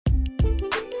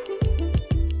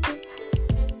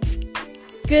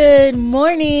Good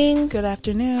morning, good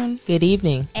afternoon, good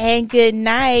evening, and good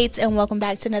night, and welcome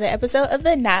back to another episode of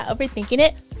the Not Overthinking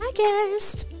It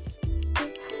podcast.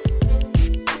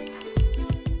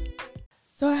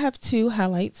 So I have two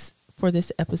highlights for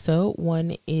this episode.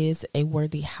 One is A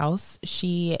Worthy House.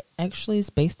 She actually is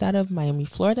based out of Miami,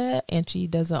 Florida, and she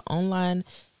does an online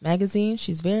magazine.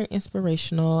 She's very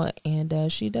inspirational, and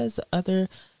she does other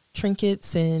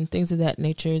trinkets and things of that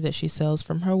nature that she sells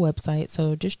from her website.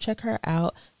 So just check her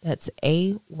out. That's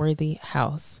A Worthy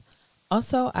House.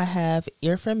 Also, I have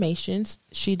Earformations.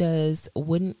 She does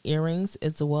wooden earrings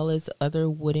as well as other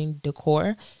wooden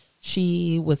decor.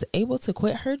 She was able to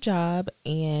quit her job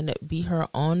and be her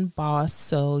own boss.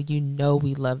 So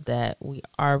we love that. We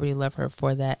already love her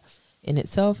for that in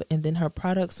itself. And then her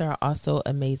products are also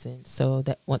amazing. So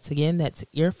that once again, that's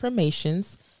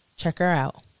Earformations. Check her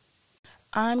out.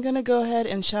 I'm going to go ahead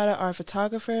and shout out our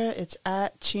photographer. It's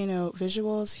at Chino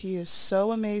Visuals. He is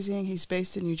so amazing. He's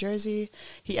based in New Jersey.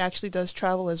 He actually does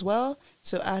travel as well.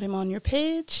 So add him on your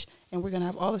page, and we're going to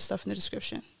have all the stuff in the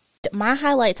description. My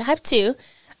highlights, I have two.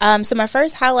 So my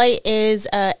first highlight is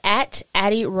at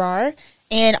Addie Rar.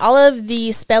 And all of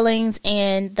the spellings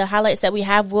and the highlights that we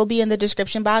have will be in the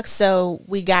description box. So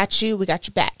we got you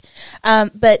back.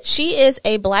 But she is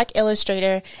a Black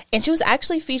illustrator, and she was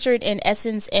actually featured in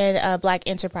Essence and Black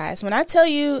Enterprise. When I tell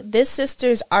you, this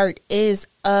sister's art is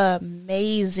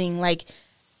amazing, like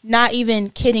not even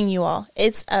kidding you all.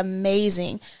 It's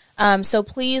amazing. So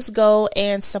please go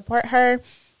and support her.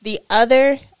 The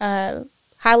other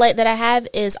highlight that I have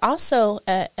is also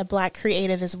a Black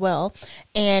creative as well,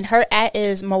 and her at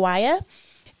is Mawaya,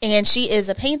 and she is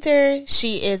a painter,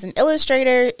 she is an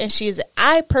illustrator, and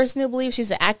I personally believe she's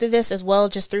an activist as well,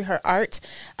 just through her art.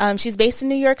 She's based in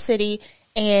New York City,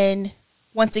 and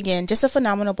once again, just a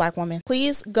phenomenal Black woman.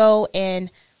 Please go and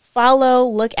follow,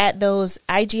 look at those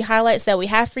IG highlights that we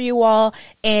have for you all,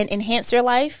 and enhance your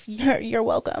life. You're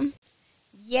welcome.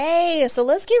 Yay! So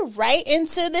let's get right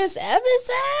into this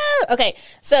episode. Okay,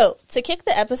 so to kick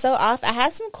the episode off, I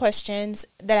have some questions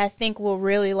that I think will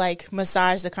really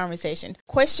massage the conversation.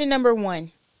 Question number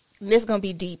one. This is going to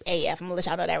be deep AF. I'm going to let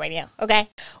y'all know that right now. Okay.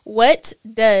 What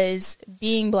does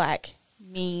being Black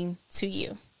mean to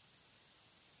you?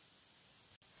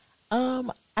 I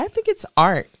think it's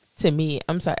art to me.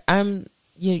 I'm sorry.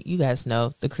 You guys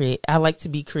know I like to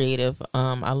be creative.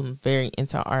 I'm very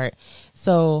into art.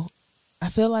 So I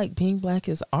feel like being Black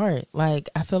is art. Like,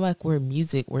 I feel like we're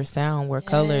music, we're sound, we're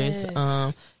colors.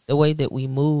 The way that we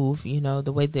move,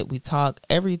 the way that we talk,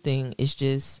 everything is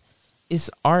just, it's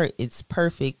art. It's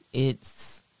perfect.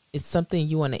 It's something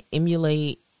you want to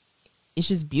emulate. It's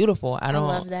just beautiful. I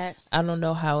love that. I don't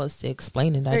know how else to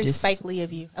explain it. It's very Spike Lee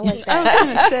of you. I like that. I was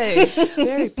going to say,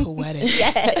 very poetic.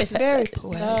 Yes. Very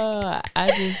poetic.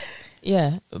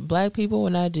 Black people,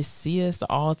 when I just see us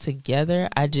all together,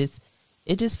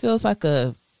 it just feels like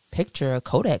a picture, a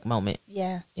Kodak moment.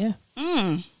 Yeah. Yeah.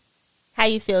 How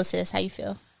you feel, sis? How you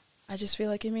feel? I just feel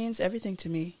like it means everything to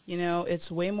me.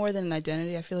 It's way more than an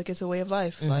identity. I feel like it's a way of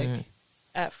life. Mm-hmm. Like,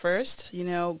 at first,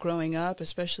 growing up,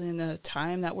 especially in the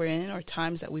time that we're in or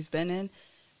times that we've been in,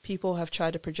 people have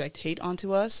tried to project hate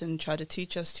onto us and try to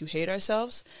teach us to hate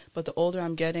ourselves. But the older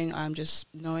I'm getting, I'm just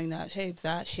knowing that, hey,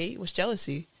 that hate was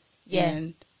jealousy. Yeah.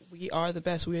 And we are the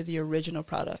best. We are the original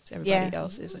product. Everybody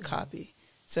else is a copy.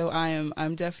 So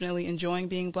I'm definitely enjoying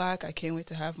being Black. I can't wait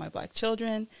to have my Black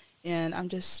children, and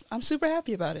I'm super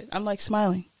happy about it. I'm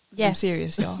smiling. Yeah. I'm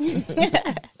serious, y'all.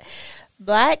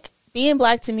 Being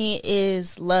Black to me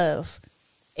is love.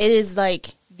 It is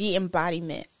the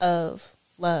embodiment of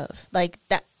love, like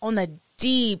that on a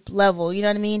deep level. You know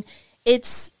what I mean?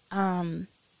 It's an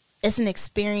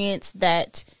experience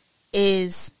that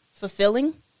is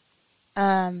fulfilling.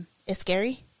 It's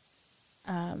scary,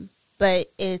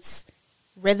 but it's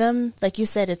rhythm. Like you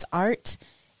said, it's art.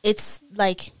 It's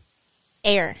like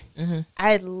air. Mm-hmm.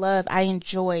 I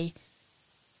enjoy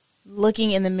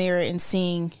looking in the mirror and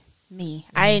seeing me.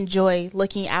 Mm-hmm. I enjoy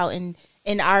looking out in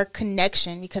our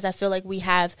connection, because I feel like we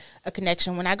have a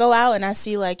connection. When I go out and I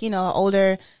see an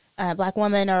older Black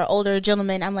woman or older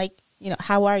gentleman, I'm like,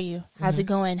 how are you? How's it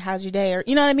going? How's your day? Or,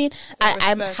 you know what I mean?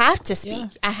 I have to speak.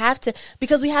 Yeah. I have to,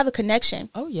 because we have a connection.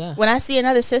 Oh, yeah. When I see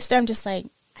another sister, I'm just like,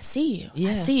 I see you. Yeah.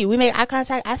 I see you. We make eye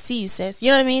contact. I see you, sis. You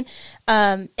know what I mean?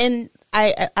 And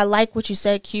I like what you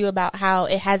said, Q, about how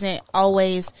it hasn't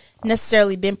always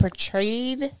necessarily been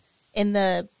portrayed in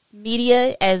the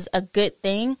media as a good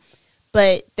thing,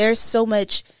 but there's so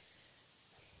much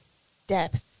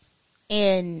depth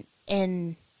and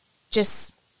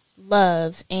just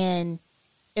love and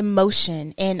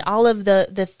emotion and all of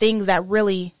the things that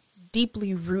really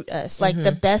deeply root us. Like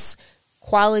the best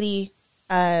quality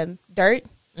dirt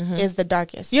is the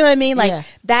darkest. You know what I mean? Like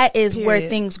that is where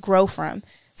things grow from.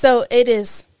 So it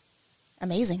is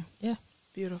amazing. Yeah.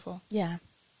 Beautiful. Yeah.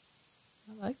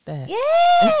 I like that.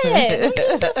 Yeah.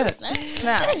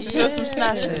 Snaps. Throw some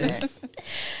snaps in there.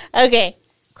 Okay.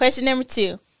 Question number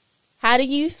 2. How do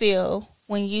you feel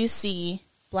when you see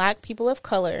Black people of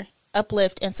color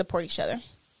uplift and support each other?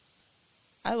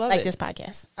 I love like it. this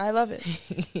podcast. I love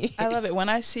it. I love it. When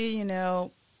I see,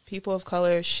 people of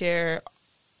color share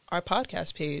our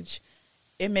podcast page,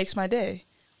 it makes my day.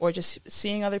 Or just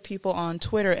seeing other people on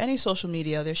Twitter, any social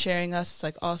media, they're sharing us. It's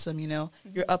like, awesome, you're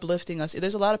uplifting us.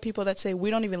 There's a lot of people that say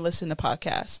we don't even listen to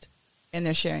podcasts, and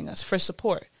they're sharing us for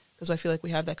support because I feel like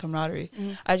we have that camaraderie.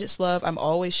 I just love, I'm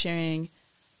always sharing,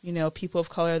 people of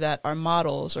color that are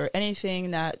models or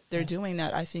anything that they're doing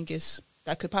that I think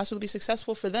that could possibly be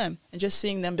successful for them. And just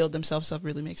seeing them build themselves up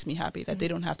really makes me happy that they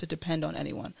don't have to depend on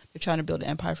anyone. They're trying to build an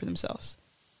empire for themselves.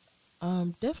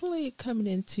 Definitely coming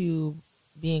into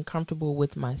being comfortable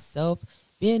with myself,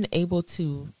 being able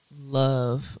to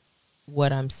love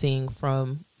what I'm seeing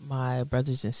from my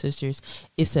brothers and sisters.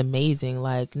 It's amazing.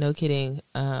 Like, no kidding.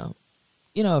 A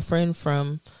friend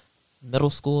from middle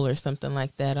school or something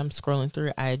like that. I'm scrolling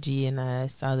through IG and I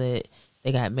saw that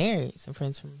they got married, some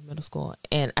friends from middle school,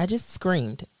 and I just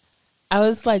screamed. I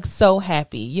was like so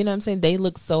happy. You know what I'm saying? They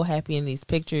look so happy in these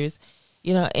pictures,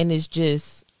 and it's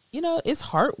just, it's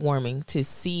heartwarming to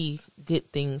see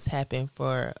good things happen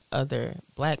for other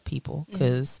Black people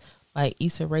because, like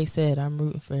Issa Rae said, I'm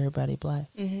rooting for everybody Black.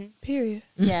 Period.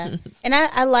 Yeah. And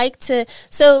I like to,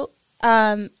 so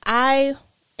I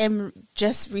am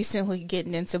just recently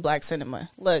getting into Black cinema.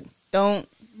 Look,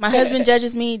 my husband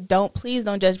judges me. Please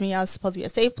don't judge me. I was supposed to be a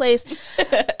safe place.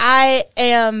 I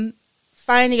am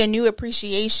finding a new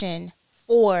appreciation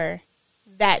for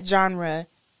that genre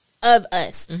of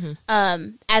us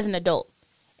as an adult.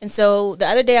 And so the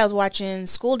other day I was watching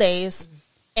School Days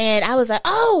and I was like,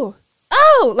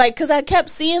 like, because I kept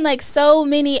seeing like so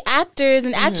many actors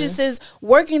and actresses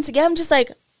working together. I'm just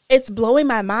like, it's blowing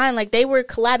my mind. Like they were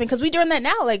collabing because we're doing that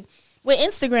now, like with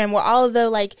Instagram, where all of the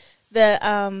like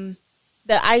the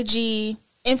IG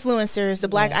influencers, the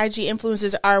Black IG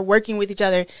influencers are working with each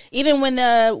other. Even when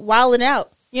the Wildin'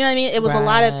 Out, you know what I mean? It was a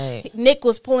lot of, Nick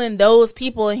was pulling those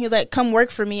people and he was like, come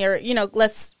work for me, or,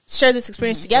 let's share this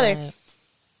experience together. Right.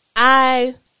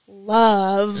 I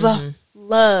love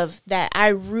that. I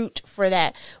root for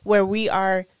that, where we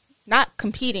are not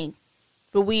competing,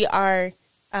 but we are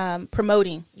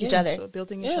promoting each other. So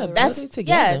building each other. That's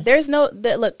together. Yeah, there's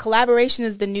look, collaboration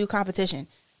is the new competition.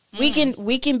 We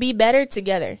can be better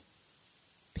together.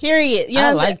 Period. You know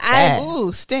I like that.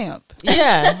 Ooh, stamp.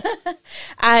 Yeah.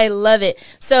 I love it.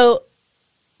 So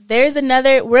there's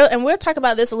another, we'll talk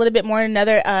about this a little bit more in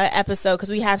another episode because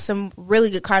we have some really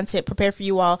good content prepared for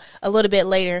you all a little bit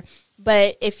later.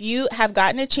 But if you have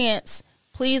gotten a chance,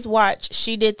 please watch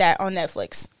She Did That on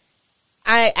Netflix.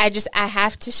 I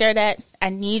have to share that. I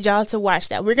need y'all to watch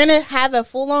that. We're going to have a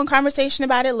full-on conversation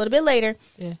about it a little bit later.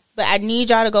 Yeah. But I need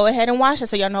y'all to go ahead and watch it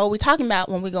so y'all know what we're talking about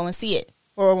when we go and see it,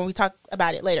 or when we talk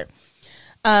about it later.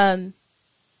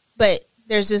 But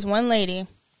there's this one lady,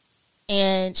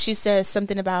 and she says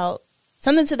something to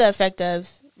the effect of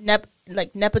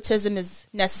nepotism is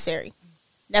necessary.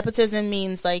 Nepotism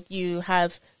means like you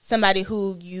have somebody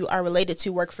who you are related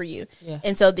to work for you. Yeah.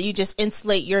 And so that you just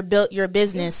insulate your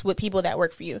business with people that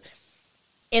work for you.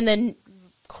 In the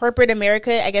corporate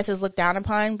America, I guess, is looked down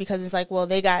upon because it's like, well,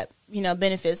 they got,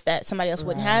 benefits that somebody else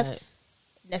wouldn't have.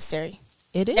 Necessary.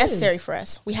 It is necessary for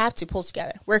us. We have to pull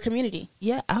together. We're a community.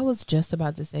 Yeah, I was just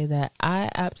about to say that. I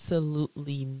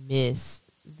absolutely miss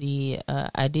the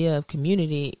idea of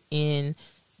community in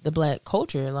the Black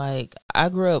culture. Like, I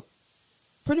grew up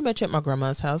pretty much at my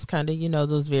grandma's house, kind of,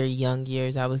 those very young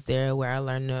years I was there, where I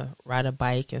learned to ride a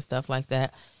bike and stuff like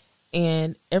that.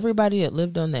 And everybody that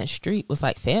lived on that street was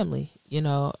like family.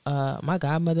 My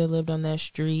godmother lived on that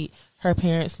street. Her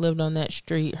parents lived on that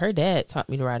street. Her dad taught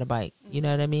me to ride a bike. You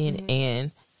know what I mean? Mm-hmm.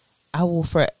 And I will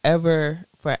forever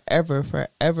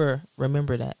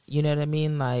remember that. You know what I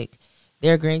mean? Like,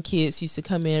 their grandkids used to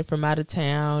come in from out of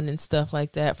town and stuff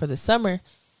like that for the summer.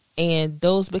 And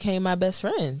those became my best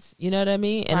friends. You know what I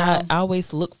mean? And I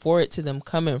always look forward to them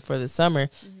coming for the summer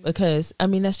because,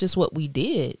 that's just what we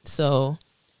did. So,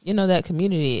 that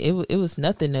community, it was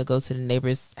nothing to go to the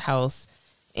neighbor's house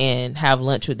and have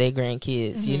lunch with their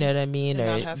grandkids. You know what I mean?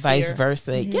 And or vice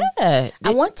versa. Yeah.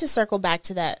 I want to circle back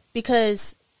to that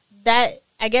because that,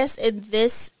 I guess,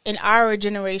 in our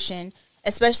generation,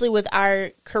 especially with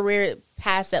our career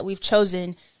paths that we've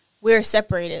chosen, we're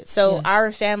separated. So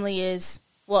our family is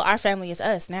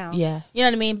us now. Yeah. You know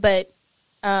what I mean? But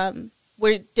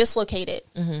we're dislocated.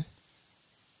 Mm-hmm.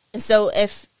 And so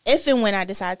if and when I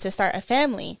decide to start a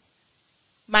family,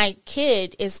 my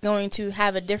kid is going to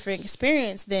have a different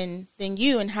experience than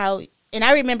you and how. And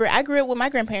I remember I grew up with my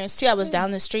grandparents too. I was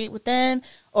down the street with them,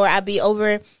 or I'd be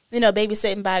over,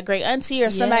 babysitting by a great auntie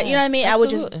or somebody. You know what I mean?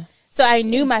 Absolutely. I would just. So I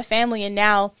knew my family, and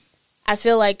now I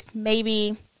feel like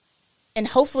maybe, and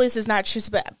hopefully this is not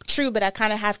true, but I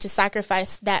kind of have to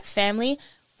sacrifice that family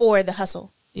for the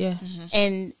hustle. Yeah. Mm-hmm.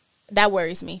 And that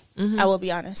worries me. Mm-hmm. I will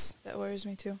be honest. That worries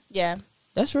me too. Yeah.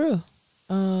 That's real.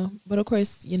 But of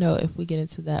course, if we get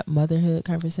into that motherhood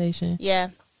conversation, Yeah.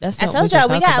 that's I something told y'all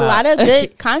we got a lot of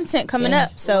good content coming Yeah.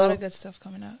 up. So A lot of good stuff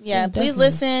coming up. yeah, please definitely.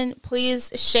 listen.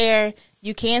 Please share.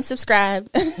 You can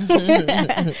subscribe.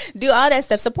 Do all that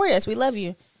stuff. Support us. We love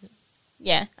you.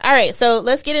 Yeah. All right. So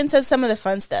let's get into some of the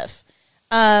fun stuff.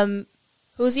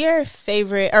 Who's your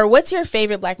favorite, or what's your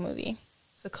favorite Black movie?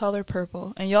 The Color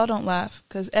Purple. And y'all don't laugh,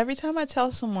 because every time I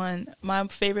tell someone my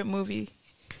favorite movie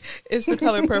is The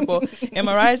Color Purple, and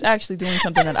Mariah's actually doing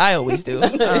something that I always do.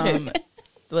 The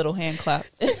little hand clap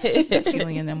that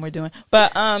Celia and them were doing.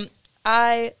 But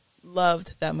I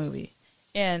loved that movie.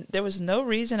 And there was no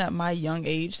reason at my young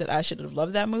age that I should have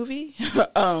loved that movie.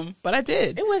 But I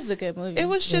did. It was a good movie. It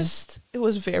was just, it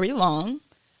was very long.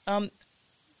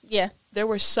 Yeah. There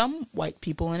were some white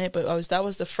people in it, but that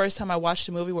was the first time I watched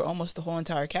a movie where almost the whole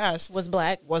entire cast Was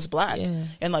black. Yeah.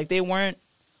 And like they weren't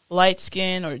light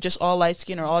skin or just all light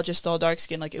skin or all dark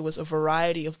skin. Like it was a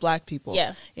variety of Black people.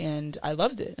 Yeah. And I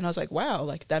loved it. And I was like, wow,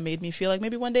 like that made me feel like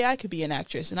maybe one day I could be an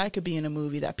actress and I could be in a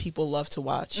movie that people love to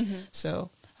watch. Mm-hmm. So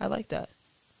I like that.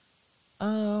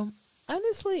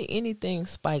 Honestly, anything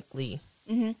Spike Lee.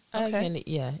 Mm-hmm.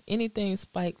 Okay. Anything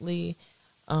Spike Lee.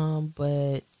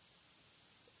 But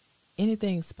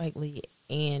anything Spike Lee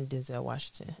and Denzel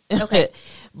Washington. Okay.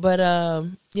 But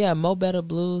Mo Better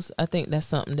Blues, I think that's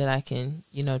something that I can,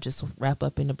 just wrap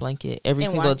up in a blanket every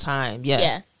And single watch. time.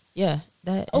 Yeah. Yeah.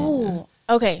 That. Oh,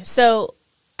 okay. So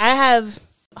I have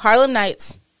Harlem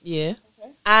Nights. Yeah.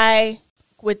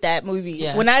 With that movie.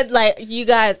 Yeah. When you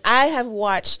guys, I have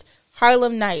watched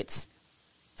Harlem Nights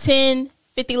 10,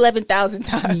 50, 11,000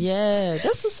 times. Yeah.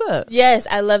 That's what's up. Yes,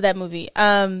 I love that movie.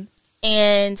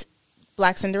 And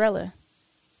Black Cinderella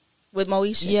with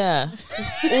Moesha. Yeah.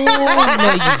 Oh,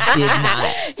 no, you did not.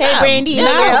 Hey, Brandy. No,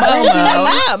 hey, girl.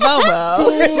 Momo.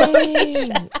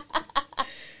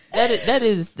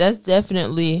 Dang. That's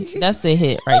definitely a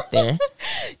hit right there.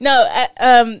 No,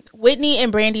 Whitney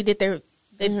and Brandy did their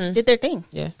thing.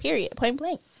 Yeah. Period. Point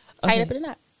blank. Tied Okay. up in a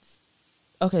knot.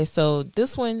 Okay, so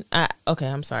this one,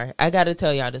 I'm sorry. I got to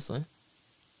tell y'all this one.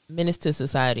 Menace to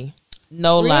Society.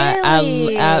 No lie,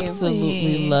 Really? I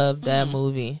absolutely love that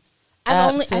movie.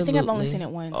 I think I've only Absolutely. seen it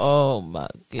once. Oh my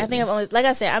goodness. I think I've only, like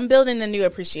I said, I'm building a new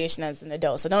appreciation as an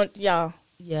adult. So don't y'all.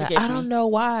 Yeah, forgive I me. don't know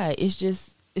why.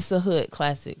 It's a hood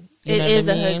classic. You It know what is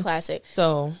I a mean? hood classic.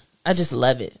 So I just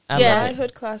love it. I Yeah. love My it.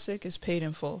 hood classic is Paid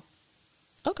in Full.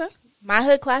 Okay. My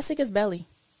hood classic is Belly.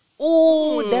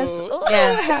 Ooh, that's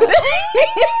Yeah.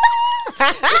 you know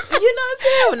what I'm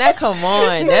saying? When that come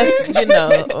on,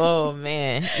 that's oh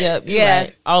man. Yep, you're Yeah.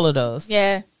 right. All of those.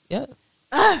 Yeah. Yep.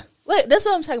 Look, that's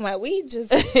what I'm talking about. We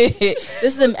just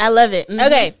I love it. Mhm.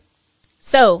 Okay.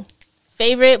 So,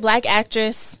 favorite Black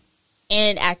actress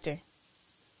and actor.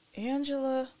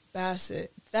 Angela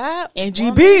Bassett. That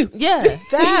NGB. woman- Yeah.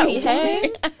 That Hey.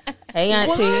 woman, Hey auntie.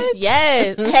 What?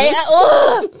 Yes. Hey.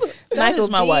 That Michael is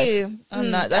my B. wife.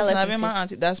 I'm not. I That's love not him even too. my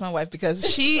auntie. That's my wife because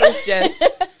she is just.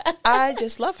 I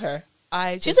just love her.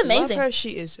 She's amazing. Love her.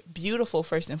 She is beautiful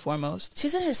first and foremost.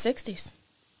 She's in her 60s.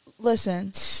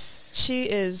 Listen, she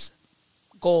is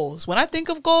goals. When I think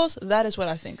of goals, that is what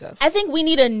I think of. I think we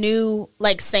need a new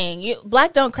saying.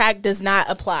 Black don't crack does not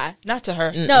apply. Not to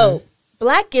her. No.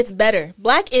 Black gets better.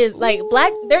 Black is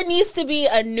Black. There needs to be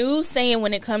a new saying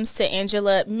when it comes to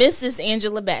Mrs.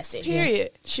 Angela Bassett.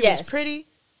 Period. She Yes. was pretty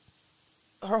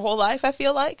her whole life, I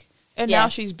feel like. And Yeah. now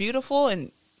she's beautiful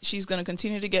and she's going to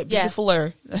continue to get Yeah.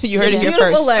 beautifuler. You heard it here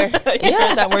Beautifuler. first. You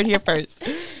heard that word here first.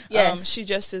 Yes. She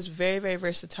just is very, very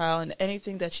versatile, and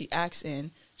anything that she acts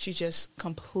in, she just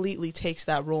completely takes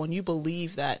that role, and you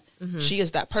believe that she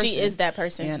is that person. She is that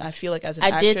person. And I feel like as an I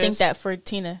actress, did think that for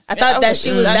Tina. I Yeah, I thought was that like, she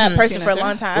was that exactly. person Tina for a Turner.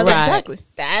 long time. I was Right. like, Exactly.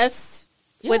 that's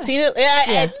what Yeah.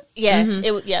 Tina.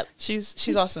 Yeah. Yep.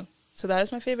 She's awesome. So that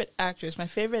is my favorite actress. My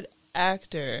favorite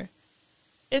actor,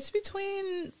 it's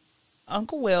between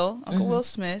Uncle Will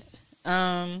Smith,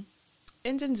 and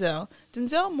Denzel.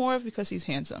 Denzel more because he's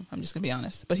handsome. I'm just gonna be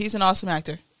honest, but he's an awesome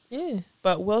actor. Yeah.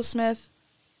 But Will Smith,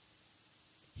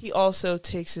 he also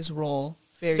takes his role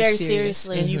very Very serious,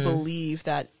 seriously. and you believe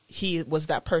that he was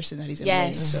that person that he's in.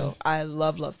 Yes. So I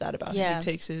love that about Yeah. him. He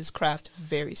takes his craft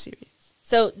very serious.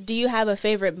 So, do you have a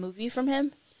favorite movie from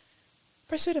him?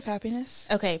 Pursuit of Happiness.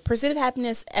 Okay, Pursuit of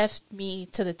Happiness F'd me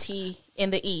to the T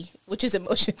and the E, which is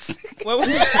emotions. What was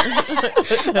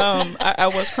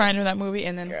I was crying during that movie,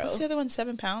 and then what's the other one?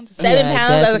 7 pounds. 7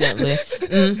 pounds.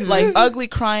 Definitely. Like ugly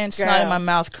crying, snot in my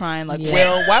mouth, crying. Like,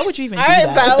 Will, why would you even do All right,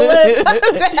 that?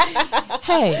 Viola.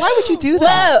 Hey, Why would you do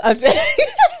that? Whoa, I'm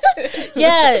saying.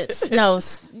 Yes, no,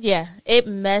 yeah, it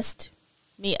messed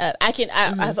me up.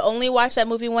 I've only watched that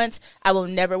movie once. I will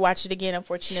never watch it again,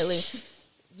 unfortunately.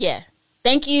 Yeah.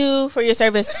 Thank you for your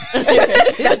service.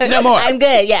 No more. I'm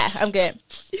good. Yeah, I'm good.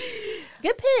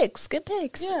 Good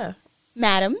picks. yeah.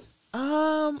 Madam.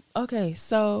 Okay,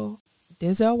 so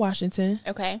Denzel Washington.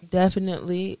 Okay.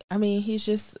 Definitely. I mean, he's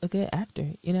just a good actor.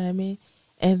 You know what I mean?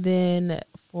 And then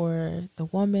for the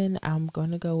woman, I'm going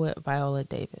to go with Viola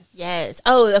Davis. Yes.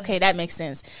 Oh, okay. That makes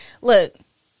sense. Look,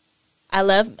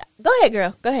 go ahead,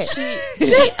 girl. Go ahead.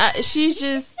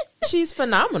 She's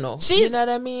phenomenal. You know what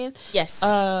I mean? Yes.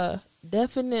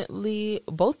 Definitely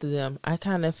both of them. I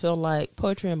kind of feel like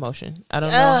poetry in motion. I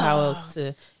don't know how else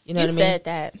to, you know what I mean? You said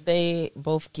that. They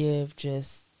both give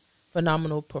just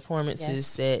phenomenal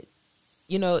performances that,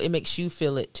 you know, it makes you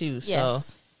feel it too. Yes.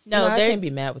 So, No, I can't be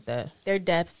mad with that. Their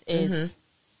depth is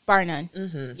bar none.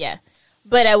 Yeah.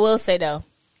 But I will say, though,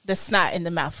 the snot in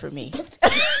the mouth for me.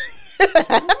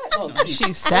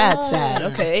 She's sad.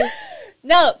 Okay.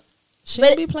 No. She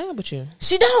don't be playing with you.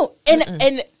 She don't.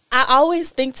 And I always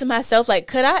think to myself, like,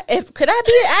 could I be an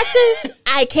actor?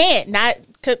 I can't.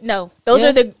 No. Those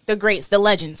are the greats, the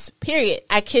legends. Period.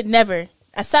 I could never.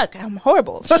 I suck. I'm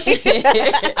horrible.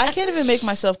 I can't even make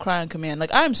myself cry on command.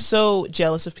 Like, I'm so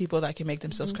jealous of people that can make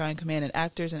themselves cry on command, and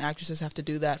actors and actresses have to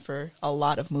do that for a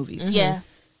lot of movies. Yeah.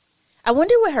 I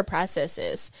wonder what her process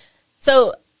is.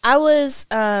 So I was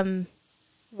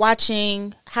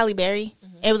watching Halle Berry.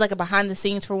 It was like a behind the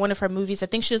scenes for one of her movies. I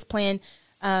think she was playing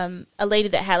a lady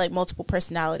that had like multiple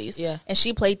personalities. Yeah. And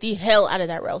she played the hell out of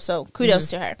that role. So kudos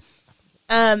to her.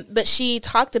 But she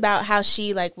talked about how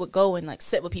she like would go and like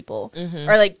sit with people,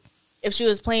 or like if she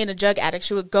was playing a drug addict,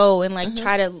 she would go and like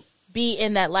try to be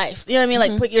in that life. You know what I mean?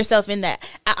 Like put yourself in that.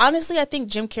 I think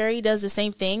Jim Carrey does the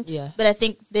same thing. Yeah. But I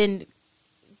think then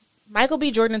Michael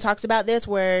B. Jordan talks about this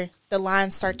where the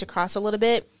lines start to cross a little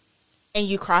bit, and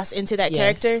you cross into that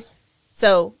character.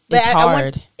 So, but it's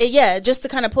hard. Just to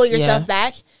kind of pull yourself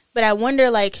back. But I wonder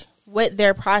like what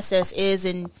their process is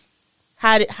and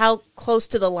how close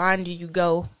to the line do you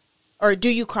go, or do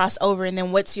you cross over, and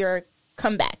then what's your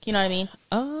comeback? You know what I mean?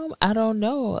 I don't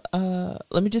know.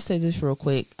 Let me just say this real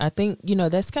quick. I think, you know,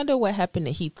 that's kind of what happened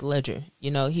to Heath Ledger.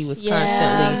 You know, he was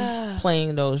constantly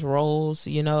playing those roles,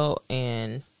 you know,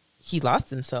 and he lost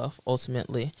himself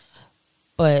ultimately.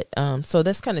 But so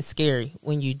that's kind of scary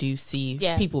when you do see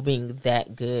people being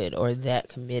that good or that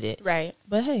committed. Right.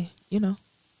 But hey, you know,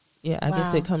 I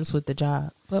guess it comes with the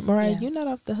job. But Mariah, you're not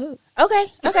off the hook. Okay.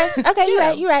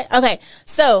 You're right. Okay.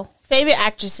 So, favorite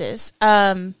actresses.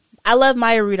 I love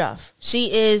Maya Rudolph.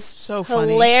 She is so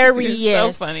funny.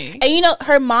 Hilarious. So funny. And you know,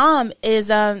 her mom is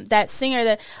that singer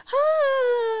that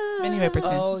Minnie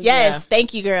Riperton. Oh, yes,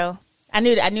 thank you, girl. I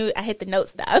knew I hit the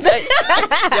notes now.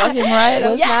 Y'all hear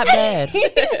Mariah? That's not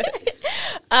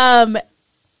bad.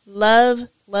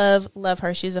 Love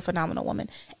her. She's a phenomenal woman.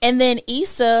 And then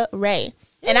Issa Rae.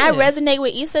 And I resonate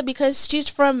with Issa because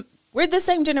we're the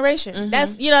same generation.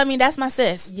 That's, you know what I mean? That's my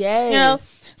sis. Yes. You know?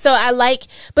 So I like,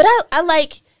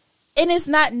 and it's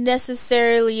not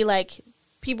necessarily like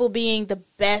people being the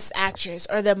best actress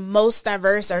or the most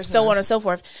diverse or so on and so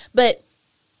forth. But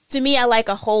to me, I like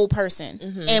a whole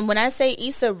person. And when I say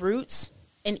Issa roots,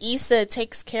 and Issa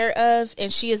takes care of,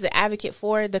 and she is the advocate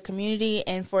for the community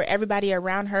and for everybody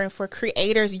around her and for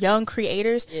creators, young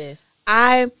creators,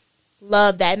 I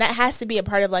love that. And that has to be a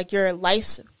part of like your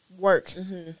life's work.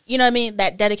 You know what I mean?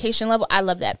 That dedication level. I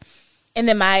love that. And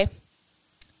then my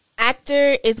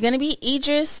actor is going to be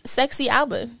Idris Sexy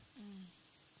Alba.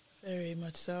 Very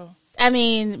much so. I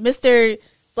mean, Mr.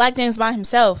 Black James Bond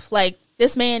himself. Like,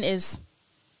 this man is...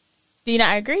 Do you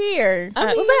not agree, or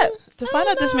what's up? To find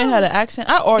out this man had an accent,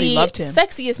 I already loved him.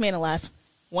 Sexiest man alive.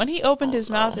 When he opened his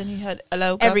mouth and he had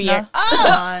hello every governor. year.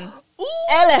 Come on.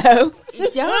 Hello.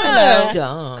 Y'all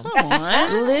dumb. Come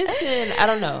on. Listen, I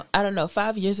don't know.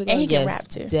 5 years ago, And he can rap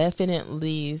too.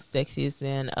 Definitely sexiest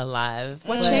man alive.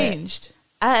 What changed?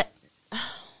 I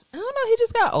don't know. He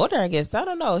just got older, I guess. I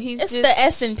don't know. It's the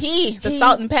S&P, the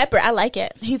salt and pepper. I like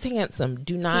it. He's handsome.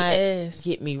 Do not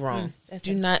get me wrong.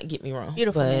 Do not get me wrong.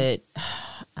 Beautiful. But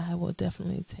I will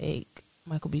definitely take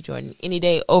Michael B. Jordan any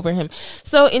day over him.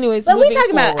 So, anyways, but we're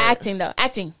talking about acting, though.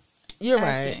 Acting. You're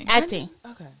right. Acting.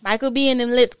 Okay. Michael B. in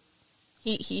them lips,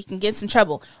 he can get some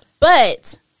trouble.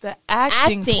 But the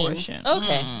acting portion.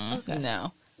 Okay. Okay.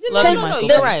 No. Love you, Michael.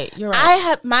 You're right. I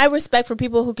have my respect for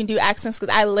people who can do accents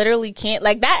because I literally can't.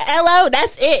 Like that. Hello,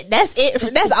 that's it. That's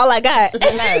it. That's all I got.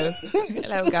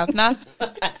 Hello, governor.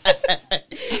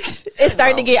 It's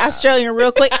starting to get Australian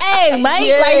real quick. Hey, Mike.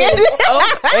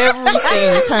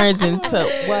 Everything turns into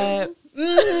what?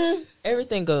 Mm-hmm.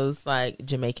 Everything goes like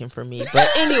Jamaican for me. But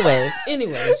anyways,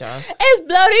 y'all. It's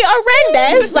bloody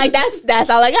horrendous. Like that's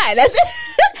all I got. That's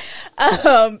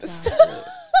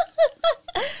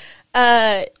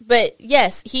it. But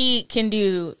yes, he can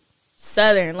do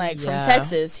Southern, like from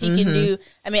Texas. He can do.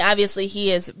 I mean, obviously he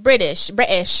is British.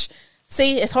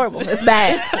 See, it's horrible. It's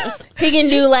bad. He can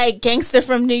do like gangster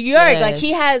from New York. Yes. Like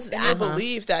he has. I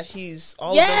believe that he's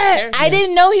all of those characters. I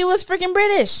didn't know he was freaking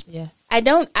British. Yeah. I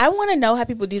want to know how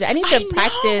people do that. I need to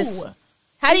practice.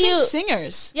 How do you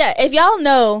singers? Yeah, if y'all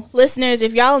know, listeners,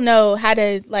 if y'all know how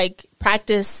to like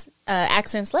practice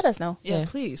accents, let us know. Yeah,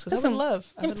 please. I would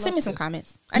love. Send me some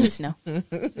comments. I need to know.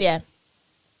 Yeah,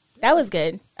 that was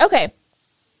good. Okay,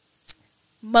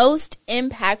 most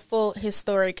impactful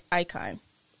historic icon.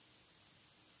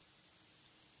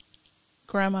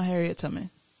 Grandma Harriet Tubman.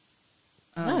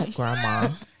 Not grandma.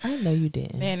 I know you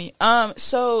didn't. Nanny.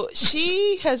 So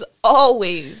she has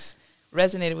always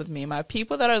resonated with me. My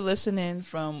people that are listening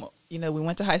from, we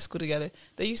went to high school together,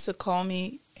 they used to call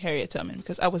me Harriet Tubman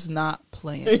because I was not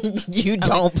playing. You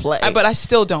don't play. But I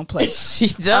still don't play. She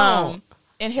don't.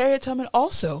 And Harriet Tubman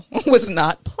also was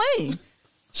not playing.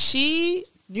 She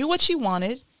knew what she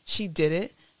wanted. She did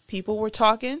it. People were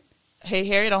talking. Hey,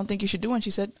 Harriet, I don't think you should do it. And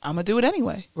she said, I'm going to do it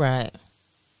anyway. Right.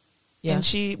 Yeah. And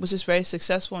she was just very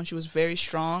successful and she was very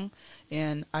strong.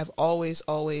 And I've always,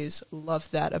 always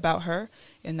loved that about her.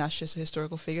 And that's just a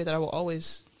historical figure that I will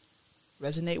always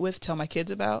resonate with, tell my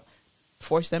kids about,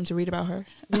 force them to read about her.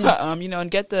 Yeah.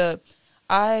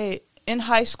 And in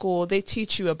high school, they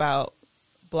teach you about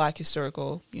Black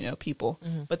historical, people,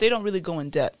 but they don't really go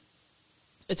in depth.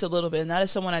 It's a little bit. And that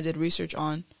is someone I did research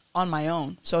on my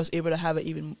own. So I was able to have an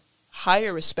even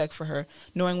higher respect for her,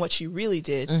 knowing what she really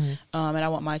did. And I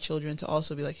want my children to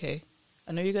also be like, hey,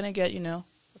 I know you're going to get,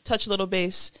 touch a little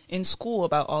base in school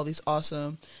about all these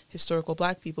awesome historical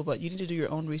Black people, but you need to do your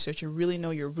own research and really know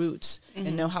your roots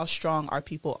and know how strong our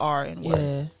people are and what.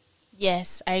 Yeah.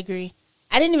 Yes, I agree.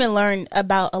 I didn't even learn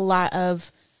about a lot of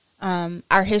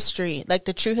our history, like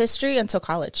the true history, until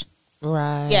college.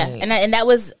 Right. Yeah, and that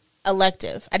was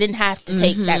elective. I didn't have to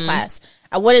take that class.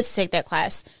 I wanted to take that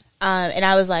class. And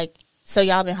I was like, so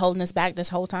y'all been holding us back this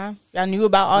whole time? Y'all knew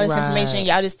about all this information.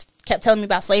 Y'all just kept telling me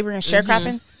about slavery and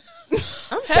sharecropping.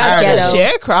 I'm tired of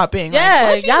sharecropping.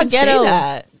 Yeah, like, y'all ghetto.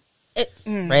 That?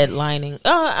 Redlining.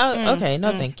 Okay.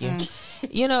 No, thank you.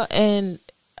 And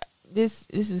this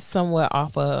is somewhat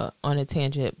on a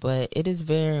tangent, but it is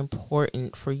very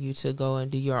important for you to go and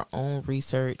do your own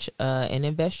research and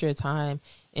invest your time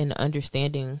in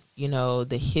understanding,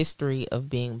 the history of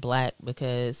being Black,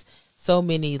 because so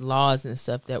many laws and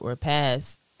stuff that were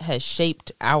passed has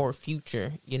shaped our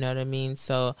future. You know what I mean?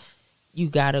 So you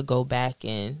got to go back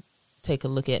and take a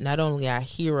look at not only our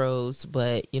heroes,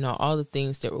 but, all the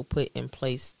things that were put in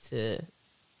place to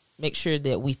make sure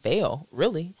that we fail,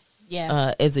 really.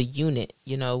 Yeah. As a unit,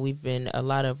 a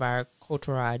lot of our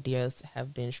cultural ideas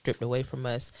have been stripped away from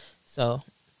us. So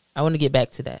I want to get back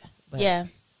to that. But yeah.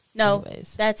 No,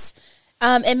 anyways. that's...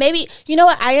 and maybe,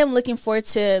 what, I am looking forward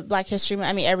to Black History Month.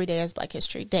 I mean, every day is Black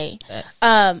History Day. Yes.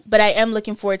 But I am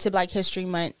looking forward to Black History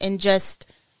Month and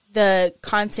just the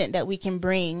content that we can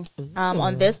bring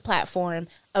on this platform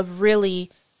of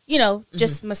really,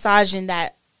 just massaging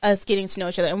that, us getting to know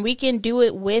each other. And we can do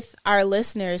it with our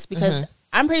listeners because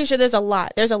I'm pretty sure there's a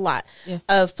lot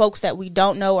of folks that we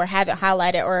don't know or haven't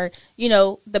highlighted, or,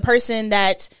 the person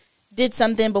that did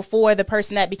something before the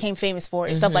person that became famous for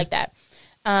it, stuff like that.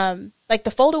 Like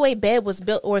the fold-away bed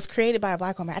was created by a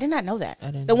Black woman. I did not know that.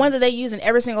 The ones that they use in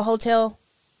every single hotel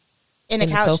in a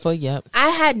couch. The sofa, yep. I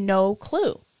had no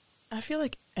clue. I feel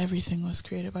like everything was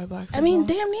created by Black people. I mean,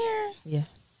 damn near. Yeah.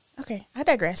 Okay, I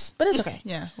digress, but it's okay.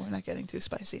 Yeah, we're not getting too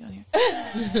spicy on here.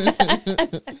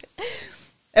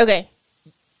 Okay.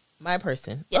 My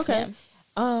person. Yes, okay.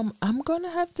 ma'am. I'm going to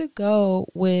have to go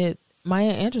with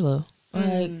Maya Angelou.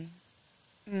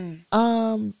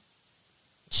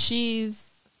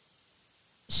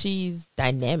 She's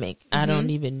dynamic. I don't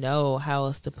even know how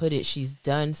else to put it. She's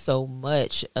done so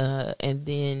much, and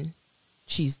then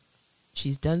she's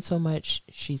done so much.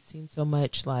 She's seen so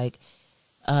much, like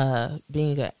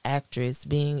being an actress,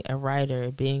 being a writer,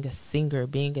 being a singer,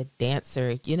 being a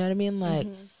dancer. You know what I mean? Like,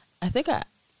 I think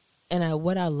And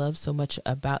what I love so much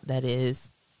about that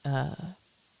is,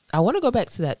 I want to go back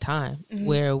to that time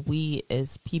where we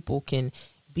as people can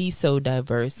be so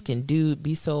diverse,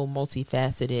 be so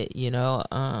multifaceted, you know,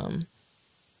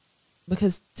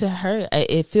 because to her,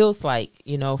 it feels like,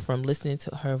 you know, from listening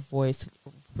to her voice,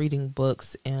 reading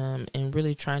books, and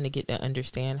really trying to get to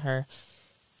understand her,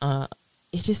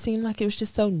 it just seemed like it was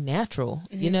just so natural.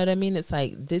 You know what I mean? It's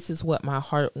like, this is what my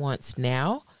heart wants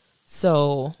now.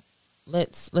 So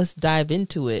let's dive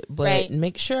into it, but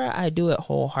make sure I do it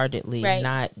wholeheartedly,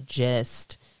 not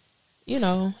just, you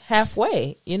know,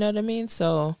 halfway. You know what I mean?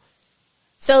 So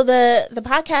the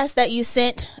podcast that you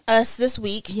sent us this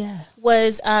week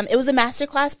was it was a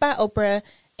masterclass by Oprah,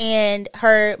 and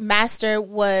her master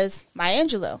was Maya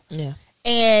Angelou. Yeah.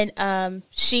 And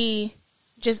she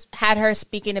just had her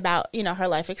speaking about, you know, her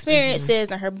life experiences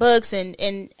and her books and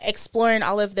exploring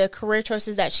all of the career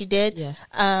choices that she did. Yeah.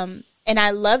 And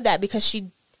I love that because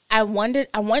I want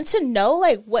to know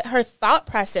like what her thought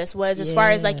process was as far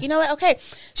as like, you know what? Okay.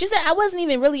 She said, I wasn't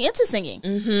even really into singing.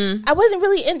 I wasn't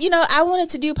really you know, I wanted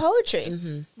to do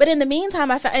poetry, but in the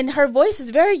meantime, I found, and her voice is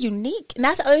very unique. And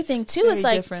that's the other thing too. Very it's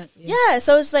like, different. Yeah.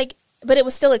 So it's like, but it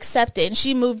was still accepted. And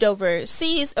she moved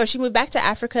overseas, or she moved back to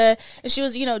Africa, and she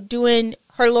was, you know, doing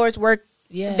her Lord's work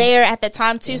there at the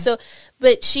time too. So,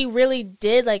 but she really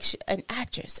did, like, an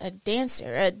actress, a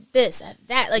dancer, a this, a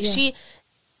that. Like she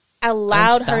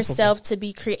allowed herself to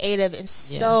be creative in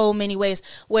so many ways,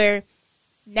 where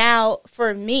now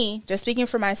for me, just speaking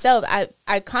for myself,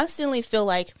 I constantly feel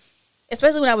like,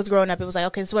 especially when I was growing up, it was like,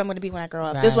 okay, this is what I'm going to be when I grow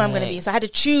up. This is what I'm going to be. So I had to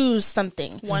choose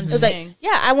something. One thing. It was like,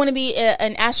 yeah, I want to be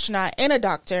an astronaut and a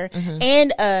doctor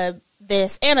and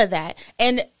this and a that.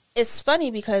 And it's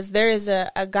funny because there is a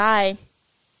guy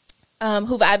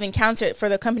who I've encountered for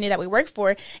the company that we work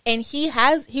for, and he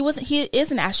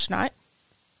is an astronaut,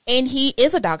 and he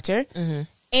is a doctor, and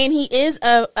he is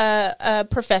a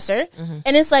professor,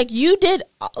 and it's like, you did,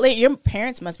 like, your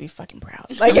parents must be fucking proud,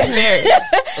 like,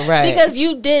 because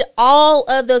you did all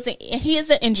of those things. And he is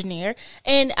an engineer,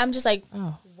 and I'm just like,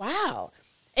 wow.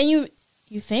 And you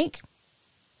think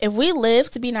if we live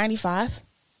to be 95,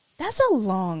 that's a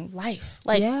long life.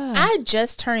 Like, I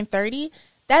just turned 30.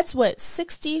 That's what,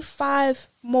 65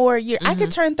 more years. I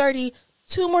could turn 30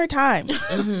 2 more times.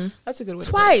 That's a good way.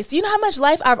 Twice. Do you know how much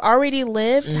life I've already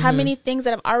lived? How many things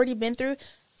that I've already been through?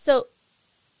 So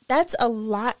that's a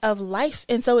lot of life,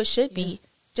 and so it should be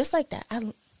just like that.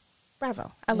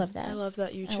 Bravo. I love that. I love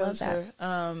that you chose her.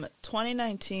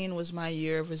 2019 was my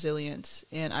year of resilience,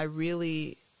 and I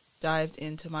really dived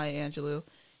into Maya Angelou,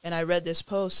 and I read this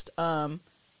post,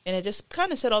 and it just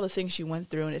kind of said all the things she went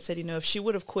through. And it said, you know, if she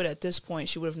would have quit at this point,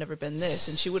 she would have never been this.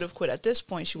 And she would have quit at this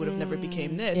point, she would have never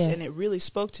became this. Yeah. And it really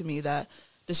spoke to me that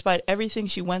despite everything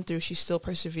she went through, she still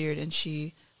persevered. And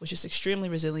she was just extremely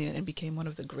resilient and became one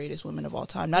of the greatest women of all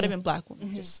time. Not even black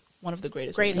women, just one of the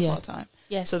greatest women of all time.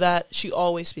 Yes. So that she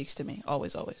always speaks to me.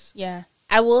 Always, always. Yeah.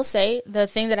 I will say the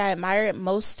thing that I admire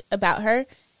most about her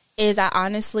is I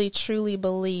honestly, truly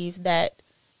believe that,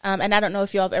 and I don't know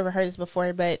if y'all have ever heard this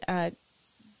before, but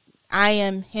I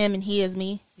am him and he is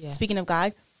me, speaking of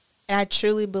God. And I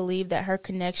truly believe that her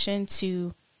connection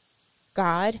to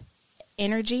God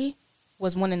energy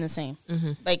was one and the same.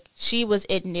 Like, she was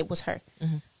it and it was her.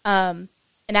 And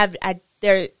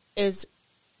there is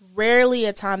rarely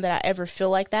a time that I ever feel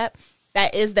like that.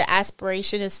 That is the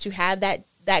aspiration, is to have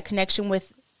that connection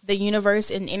with the universe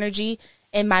and energy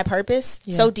and my purpose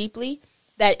so deeply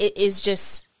that it is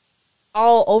just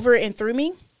all over and through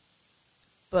me.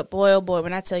 But boy, oh boy,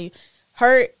 when I tell you,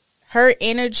 her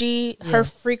energy, her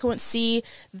frequency,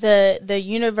 the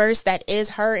universe that is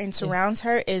her and surrounds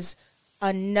her is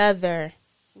another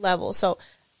level. So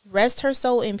rest her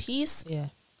soul in peace. Yeah.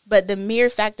 But the mere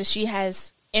fact that she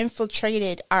has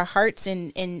infiltrated our hearts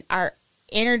and our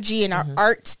energy and our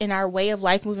art and our way of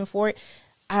life moving forward,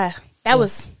 that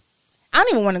was... I don't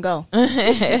even want to go.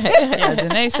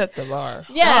 Danae set the bar.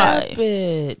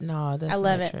 Yeah. No, that's I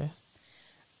love it. True.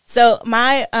 So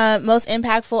my most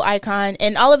impactful icon,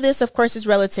 and all of this, of course, is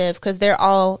relative because they're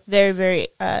all very, very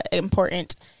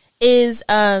important, is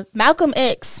Malcolm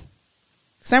X.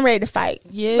 So I'm ready to fight.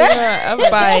 Yeah,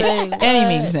 by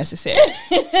any means necessary.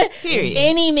 Period.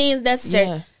 Any means necessary.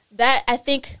 Yeah. That, I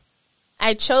think,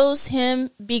 I chose him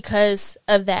because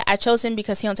of that. I chose him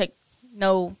because he don't take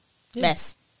no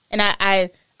mess. And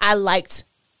I liked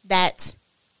that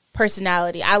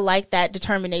personality. I like that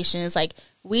determination. It's like,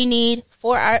 we need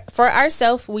for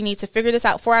ourselves, we need to figure this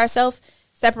out for ourselves.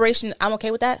 Separation, I'm okay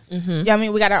with that. You know what I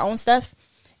mean? We got our own stuff.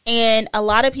 And a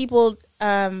lot of people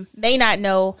may not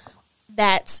know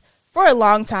that for a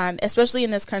long time, especially in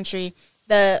this country,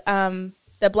 the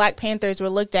the Black Panthers were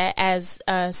looked at as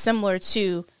similar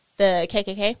to the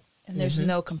KKK. And there's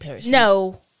no comparison.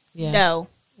 No,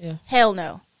 hell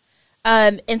no.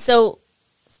 And so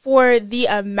for the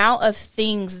amount of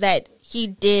things that he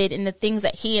did and the things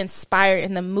that he inspired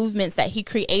and the movements that he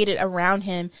created around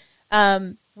him,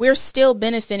 we're still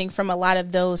benefiting from a lot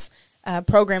of those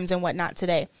programs and whatnot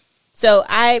today. So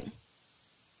I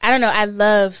don't know. I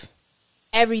love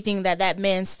everything that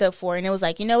man stood for. And it was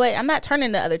like, you know what? I'm not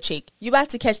turning the other cheek. You about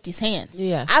to catch these hands.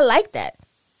 Yeah. I like that.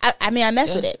 I mean, I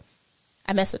mess with it.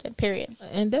 I mess with it, period.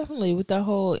 And definitely with the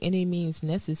whole any means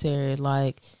necessary,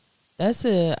 like I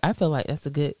feel like that's a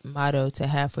good motto to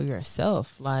have for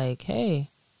yourself. Like,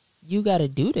 hey, you got to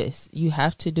do this. You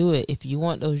have to do it. If you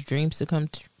want those dreams to come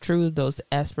true, those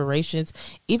aspirations,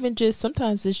 even just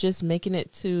sometimes it's just making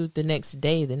it to the next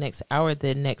day, the next hour,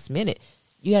 the next minute.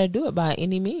 You got to do it by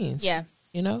any means. Yeah.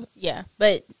 You know? Yeah.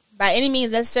 But by any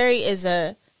means necessary is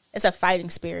a fighting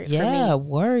spirit for me. Yeah,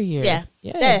 warrior. Yeah.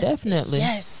 Yeah, definitely.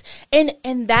 Yes.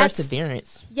 And that's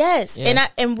perseverance. Yes. Yeah.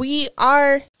 And we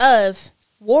are of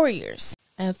warriors.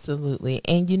 Absolutely.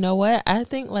 And you know what? I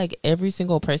think like every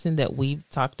single person that we've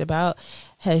talked about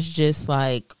has just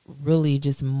like really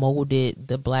just molded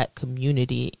the Black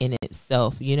community in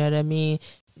itself. You know what I mean?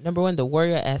 Number one, the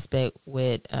warrior aspect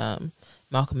with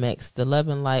Malcolm X, the love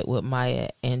and light with Maya,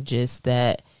 and just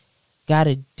that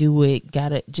gotta do it,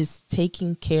 gotta just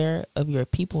taking care of your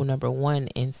people, number one,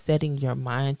 and setting your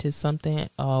mind to something.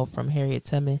 Oh, from Harriet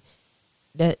Tubman.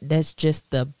 That's just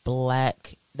the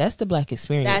Black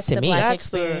experience. That's to the me. Black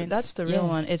experience. That's the real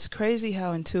one. It's crazy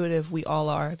how intuitive we all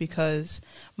are, because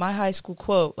my high school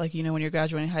quote, like, you know, when you're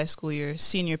graduating high school, your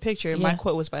senior picture, my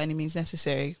quote was by any means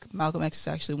necessary. Malcolm X is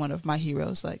actually one of my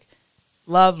heroes. Like,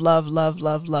 love, love, love,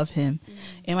 love, love him.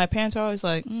 And my parents are always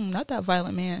like, not that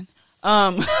violent man.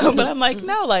 But I'm like,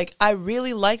 no, like, I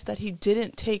really liked that he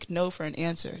didn't take no for an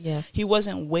answer. Yeah. He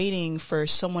wasn't waiting for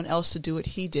someone else to do it.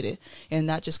 He did it. And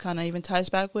that just kind of even ties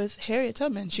back with Harriet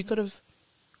Tubman. She could have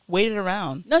waited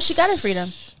around. No, she got her freedom.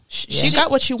 She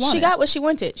got what she wanted. She got what she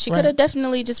wanted. She could have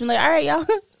definitely just been like, all right, y'all.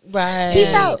 Right.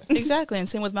 Peace out. Exactly. And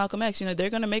same with Malcolm X. You know,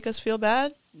 they're going to make us feel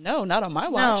bad. No, not on my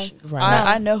watch. No.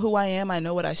 Right. I know who I am. I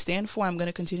know what I stand for. I'm going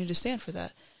to continue to stand for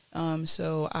that.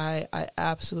 So I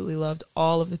absolutely loved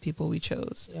all of the people we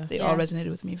chose. Yeah. They all resonated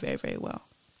with me very, very well.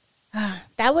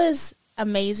 That was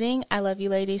amazing. I love you,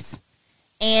 ladies.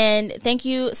 And thank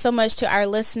you so much to our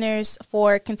listeners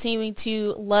for continuing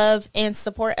to love and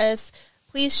support us.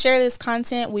 Please share this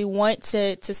content. We want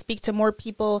to speak to more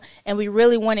people, and we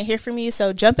really want to hear from you.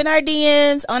 So jump in our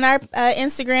DMs on our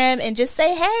Instagram and just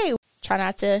say, hey, try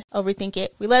not to overthink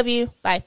it. We love you. Bye.